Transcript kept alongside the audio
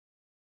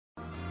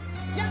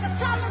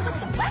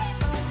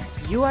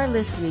You are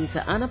listening to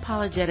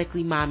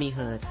Unapologetically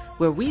Mommyhood,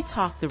 where we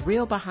talk the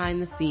real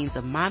behind the scenes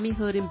of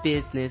mommyhood and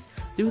business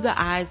through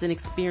the eyes and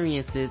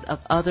experiences of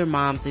other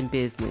moms in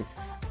business.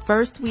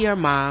 First, we are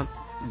moms,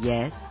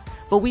 yes,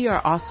 but we are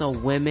also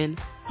women,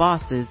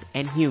 bosses,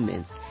 and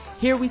humans.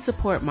 Here we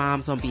support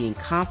moms on being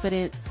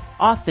confident,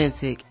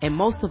 authentic, and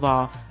most of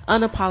all,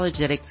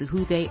 unapologetic to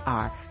who they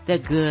are, the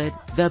good,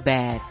 the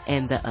bad,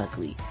 and the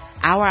ugly.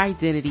 Our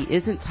identity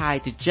isn't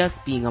tied to just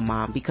being a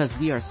mom because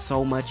we are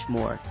so much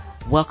more.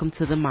 Welcome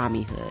to the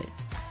Mommyhood.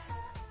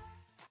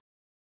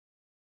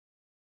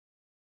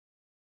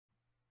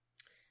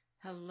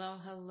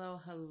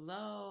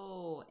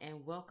 Hello,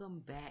 and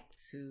welcome back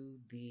to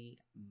the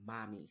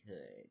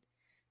Mommyhood.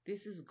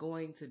 This is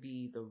going to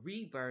be the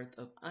rebirth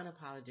of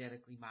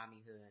Unapologetically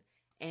Mommyhood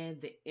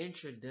and the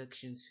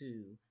introduction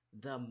to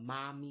the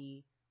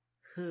Mommyhood.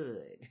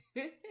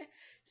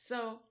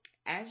 So,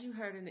 as you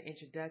heard in the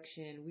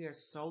introduction, we are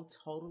so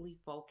totally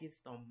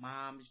focused on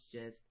moms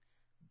just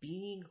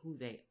being who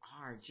they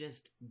are,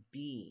 just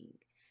being,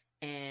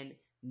 and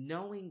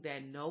knowing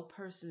that no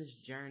person's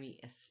journey,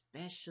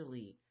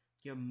 especially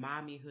your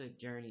mommyhood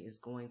journey, is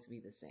going to be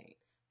the same.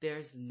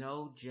 There's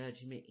no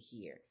judgment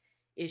here.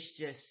 It's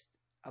just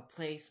a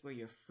place where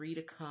you're free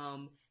to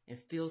come and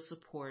feel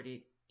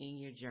supported in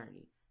your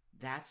journey.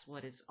 That's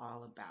what it's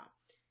all about.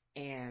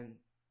 And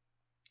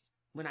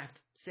when I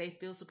say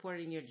feel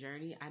supported in your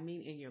journey, I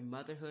mean in your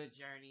motherhood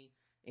journey,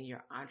 in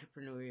your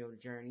entrepreneurial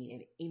journey,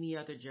 and any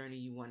other journey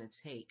you want to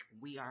take.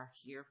 We are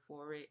here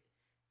for it,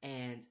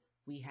 and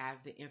we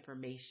have the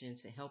information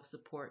to help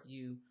support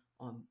you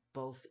on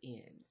both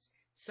ends.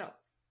 So,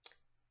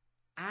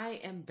 I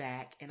am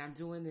back, and I'm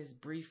doing this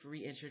brief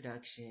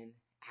reintroduction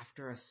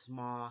after a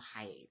small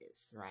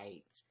hiatus,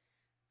 right?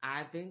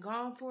 I've been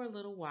gone for a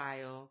little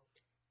while,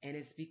 and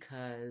it's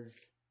because,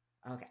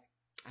 okay,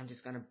 I'm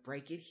just going to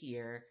break it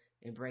here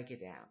and break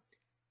it down.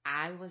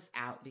 I was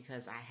out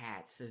because I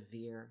had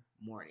severe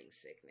morning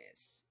sickness.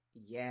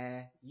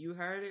 Yeah, you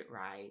heard it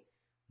right.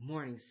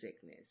 Morning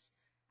sickness.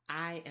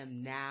 I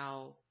am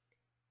now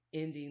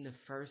ending the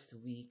first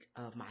week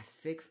of my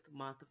 6th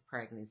month of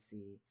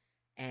pregnancy.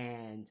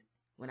 And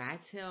when I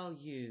tell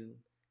you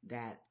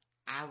that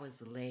I was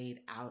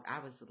laid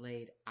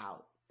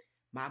out.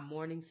 My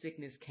morning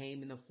sickness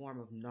came in the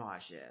form of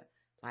nausea.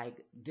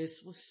 Like,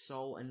 this was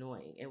so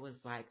annoying. It was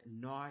like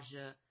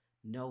nausea,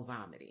 no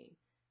vomiting.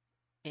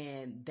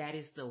 And that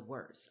is the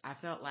worst. I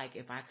felt like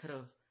if I could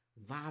have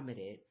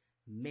vomited,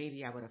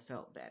 maybe I would have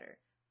felt better.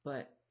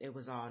 But it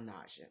was all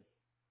nausea.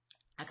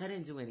 I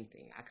couldn't do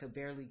anything. I could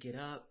barely get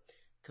up,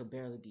 could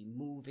barely be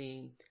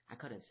moving. I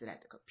couldn't sit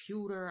at the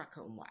computer. I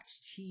couldn't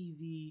watch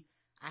TV.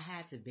 I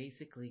had to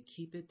basically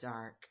keep it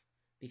dark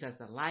because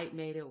the light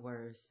made it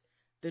worse.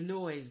 The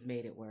noise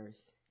made it worse.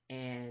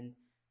 And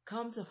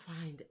come to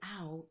find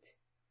out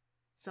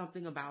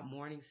something about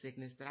morning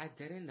sickness that I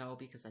didn't know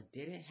because I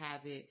didn't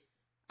have it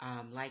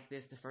like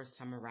this the first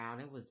time around.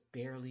 It was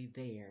barely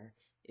there.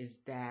 Is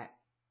that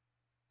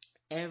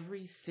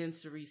every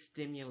sensory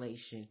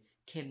stimulation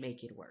can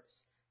make it worse.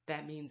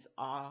 That means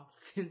all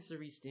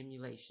sensory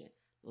stimulation,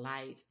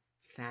 light,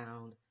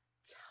 sound,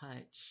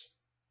 touch.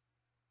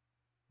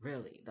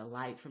 Really, the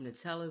light from the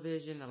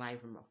television, the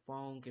light from a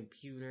phone,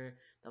 computer,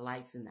 the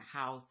lights in the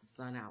house, the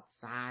sun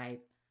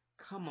outside.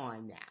 Come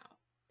on now.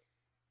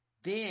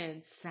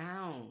 Then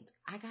sound.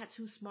 I got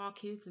 2 small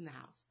kids in the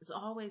house. It's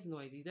always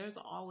noisy. There's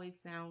always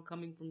sound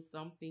coming from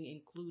something,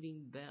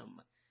 including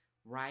them,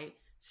 right?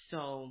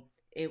 So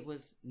it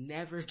was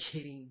never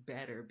getting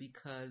better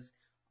because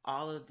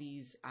all of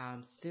these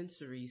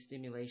sensory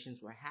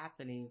stimulations were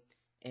happening,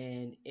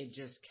 and it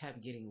just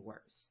kept getting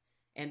worse.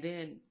 And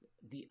then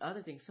the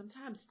other thing,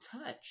 sometimes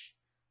touch,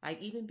 like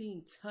even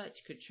being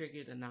touched could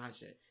trigger the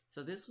nausea.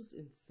 So this was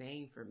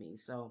insane for me.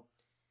 So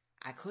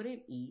I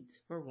couldn't eat,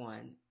 for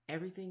one.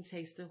 Everything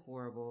tasted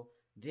horrible.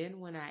 Then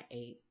when I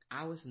ate,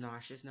 I was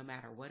nauseous no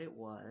matter what it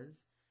was.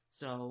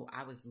 So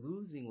I was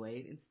losing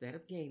weight instead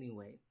of gaining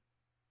weight.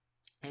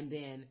 And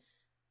then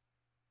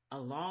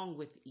along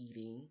with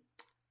eating,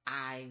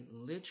 I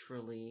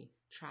literally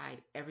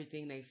tried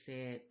everything they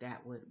said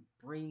that would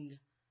bring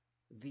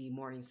the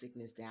morning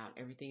sickness down.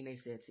 Everything they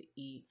said to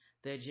eat,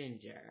 the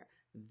ginger,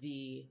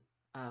 the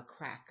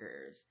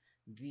crackers,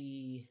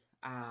 they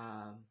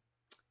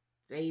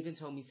even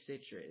told me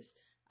citrus.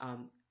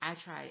 I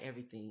tried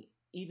everything,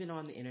 even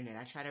on the internet.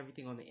 I tried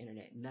everything on the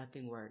internet.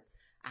 Nothing worked.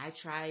 I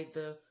tried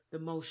the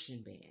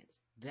motion bands.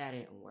 That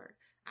didn't work.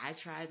 I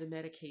tried the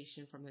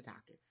medication from the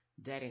doctor.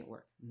 That didn't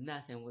work.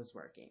 Nothing was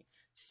working.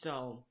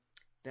 So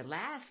the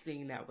last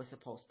thing that was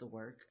supposed to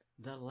work,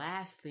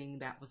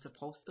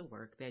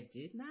 that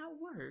did not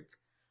work,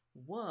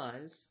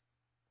 was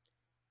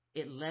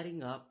it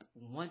letting up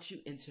once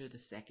you enter the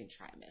second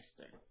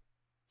trimester.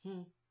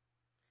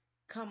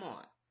 Come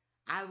on.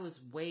 I was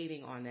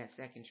waiting on that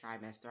second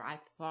trimester. I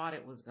thought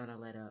it was going to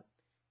let up,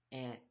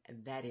 and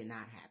that did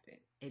not happen.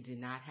 It did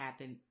not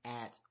happen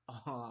at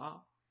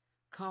all.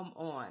 Come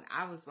on.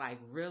 I was like,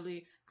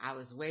 really? I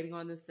was waiting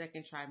on the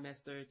second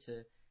trimester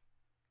to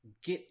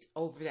get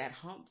over that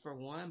hump, for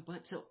one,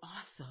 but to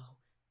also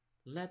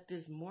let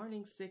this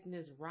morning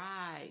sickness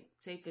ride,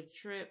 take a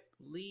trip,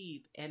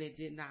 leave. And it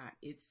did not.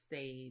 It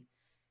stayed.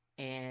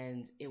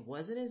 And it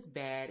wasn't as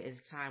bad as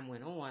time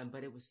went on,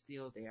 but it was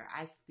still there.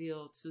 I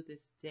still, to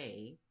this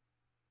day,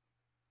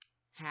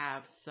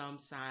 have some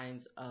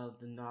signs of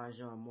the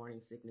nausea or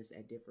morning sickness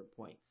at different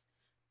points.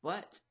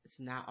 But it's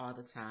not all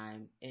the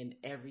time, and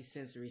every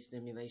sensory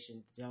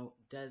stimulation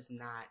does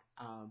not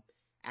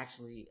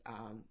actually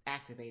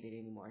activate it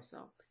anymore.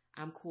 So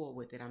I'm cool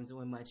with it. I'm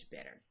doing much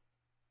better.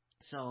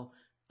 So,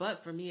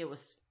 but for me, it was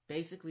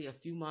basically a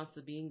few months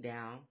of being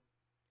down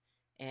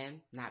and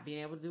not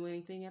being able to do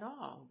anything at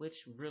all, which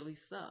really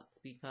sucked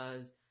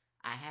because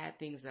I had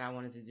things that I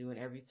wanted to do, and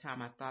every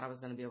time I thought I was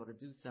going to be able to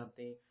do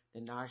something,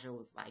 the nausea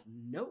was like,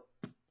 nope,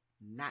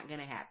 not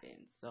going to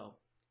happen. So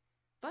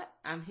but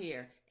I'm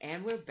here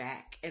and we're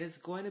back and it's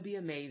going to be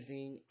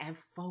amazing and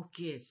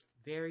focused,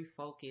 very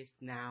focused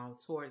now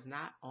towards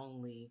not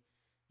only,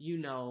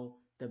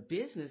 the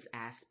business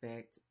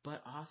aspect,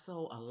 but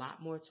also a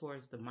lot more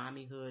towards the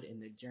mommyhood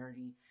and the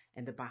journey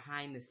and the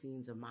behind the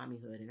scenes of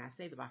mommyhood. And I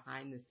say the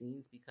behind the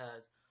scenes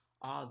because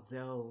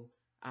although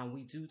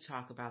we do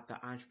talk about the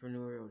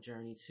entrepreneurial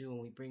journey too, and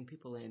we bring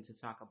people in to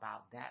talk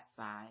about that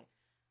side,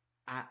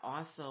 I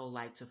also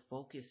like to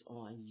focus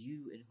on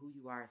you and who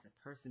you are as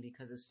a person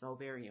because it's so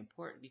very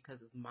important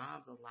because as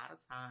moms, a lot of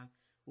time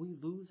we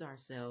lose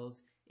ourselves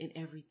in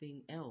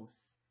everything else.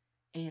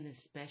 And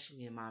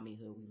especially in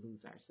mommyhood, we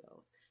lose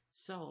ourselves.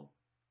 So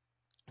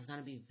I'm going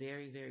to be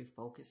very, very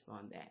focused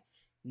on that.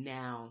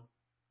 Now,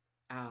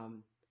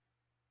 um,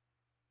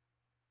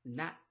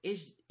 not it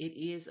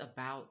is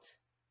about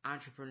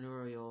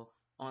entrepreneurial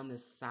on the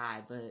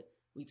side, but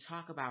we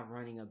talk about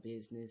running a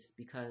business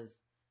because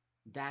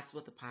that's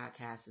what the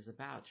podcast is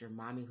about. Your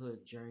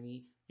mommyhood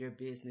journey, your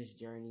business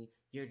journey,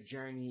 your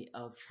journey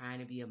of trying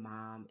to be a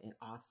mom and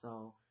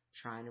also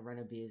trying to run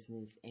a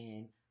business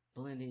and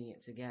blending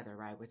it together,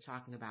 right? We're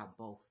talking about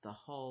both the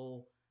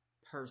whole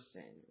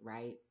person,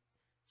 right?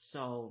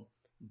 So,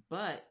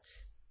 but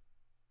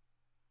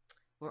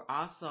we're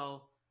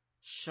also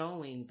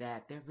showing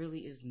that there really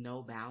is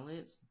no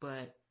balance,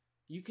 but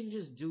you can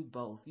just do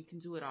both. You can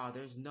do it all.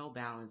 There's no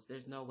balance.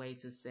 There's no way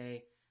to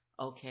say,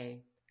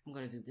 okay, I'm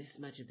going to do this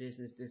much of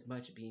business, this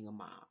much of being a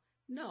mom.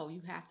 No,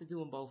 you have to do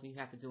them both and you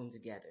have to do them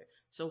together.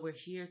 So we're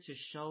here to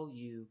show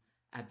you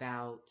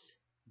about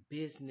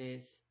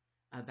business,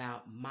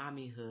 about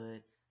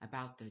mommyhood,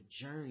 about the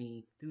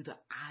journey through the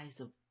eyes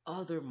of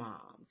other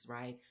moms,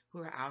 right? Who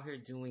are out here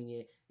doing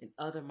it and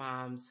other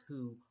moms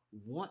who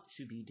want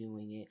to be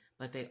doing it,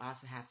 but they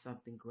also have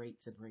something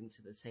great to bring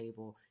to the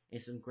table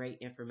and some great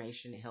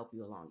information to help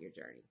you along your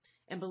journey.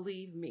 And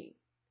believe me,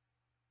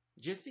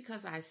 just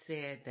because I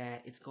said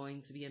that it's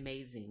going to be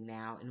amazing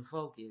now and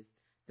focused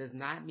does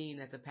not mean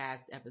that the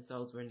past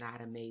episodes were not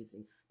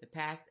amazing. The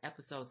past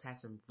episodes had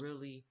some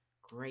really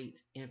great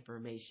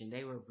information.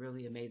 They were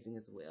really amazing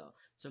as well.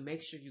 So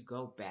make sure you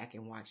go back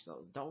and watch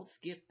those. Don't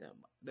skip them.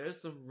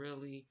 There's some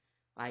really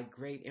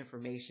great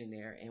information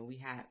there, and we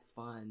had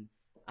fun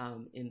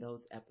in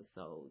those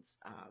episodes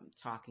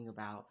talking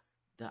about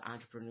the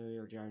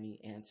entrepreneurial journey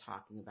and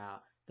talking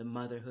about the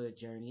motherhood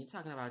journey and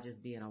talking about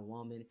just being a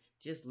woman,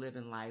 just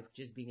living life,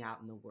 just being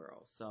out in the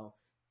world. So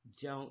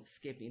don't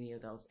skip any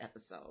of those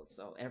episodes.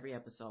 So every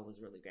episode was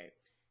really great.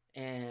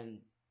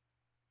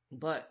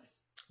 But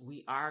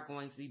we are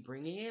going to be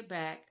bringing it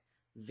back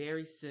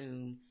very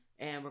soon.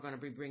 And we're going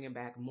to be bringing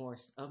back more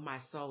of my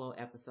solo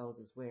episodes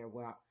as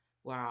well,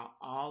 where I'll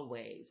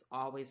always,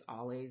 always,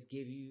 always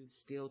give you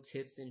still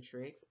tips and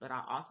tricks. But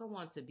I also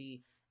want to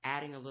be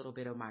adding a little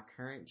bit of my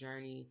current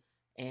journey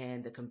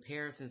and the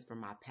comparisons from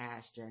my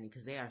past journey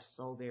because they are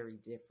so very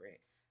different.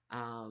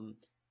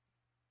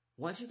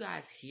 Once you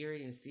guys hear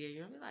it and see it,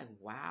 you're gonna be like,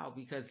 wow,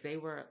 because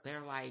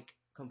they're like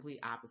complete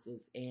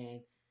opposites.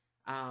 And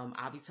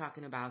I'll be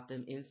talking about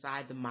them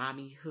inside the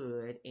mommy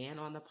hood and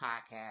on the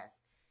podcast.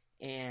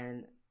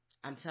 And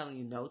I'm telling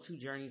you, no two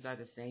journeys are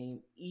the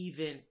same,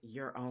 even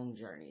your own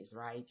journeys,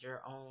 right?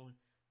 Your own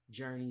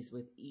journeys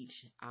with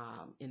each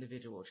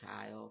individual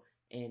child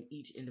and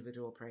each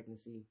individual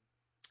pregnancy,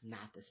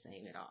 not the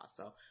same at all.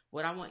 So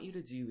what I want you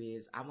to do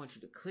is I want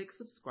you to click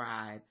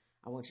subscribe.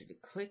 I want you to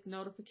click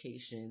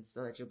notifications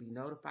so that you'll be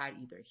notified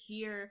either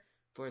here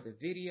for the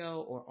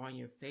video or on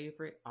your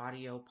favorite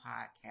audio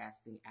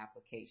podcasting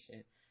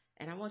application.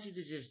 And I want you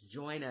to just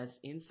join us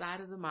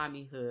inside of the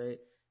Mommy Hood.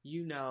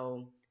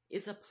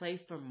 It's a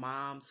place for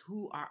moms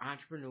who are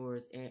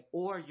entrepreneurs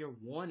or you're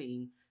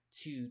wanting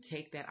to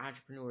take that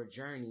entrepreneur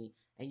journey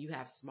and you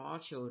have small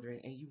children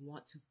and you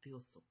want to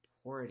feel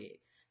supported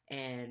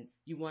and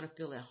you want to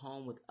feel at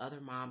home with other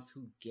moms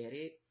who get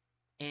it.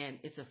 And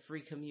it's a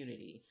free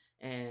community.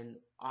 And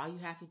all you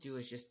have to do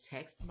is just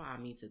text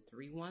mommy to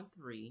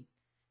 313-634-0600.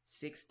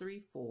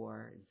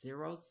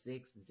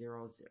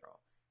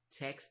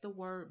 Text the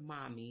word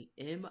mommy,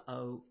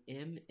 MOMMY,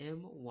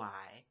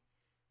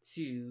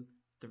 to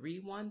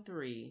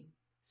 313-634-0600.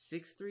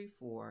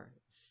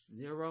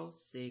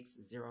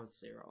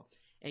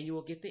 And you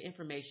will get the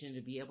information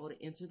to be able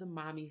to enter the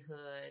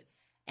mommyhood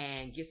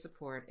and get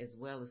support as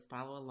well as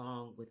follow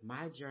along with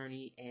my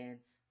journey and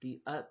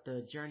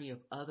the journey of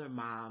other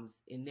moms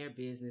in their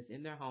business,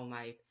 in their home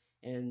life,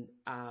 and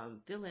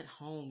feel at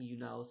home,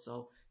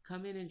 So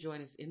come in and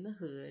join us in the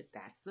hood.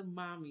 That's the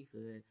mommy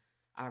hood.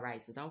 All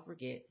right, so don't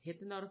forget, hit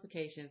the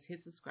notifications,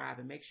 hit subscribe,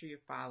 and make sure you're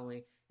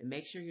following and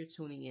make sure you're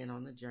tuning in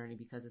on the journey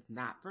because it's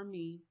not for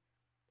me.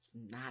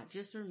 It's not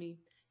just for me.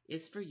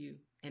 It's for you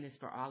and it's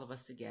for all of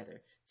us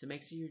together. So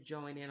make sure you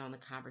join in on the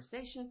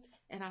conversation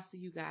and I'll see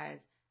you guys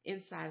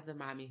inside of the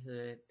mommy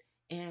hood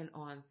and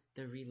on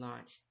the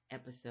relaunch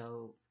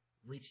episode,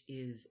 which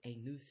is a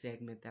new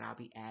segment that I'll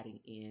be adding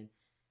in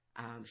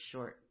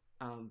short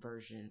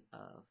version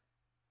of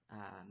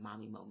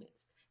mommy moments.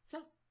 So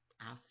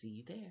I'll see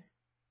you there.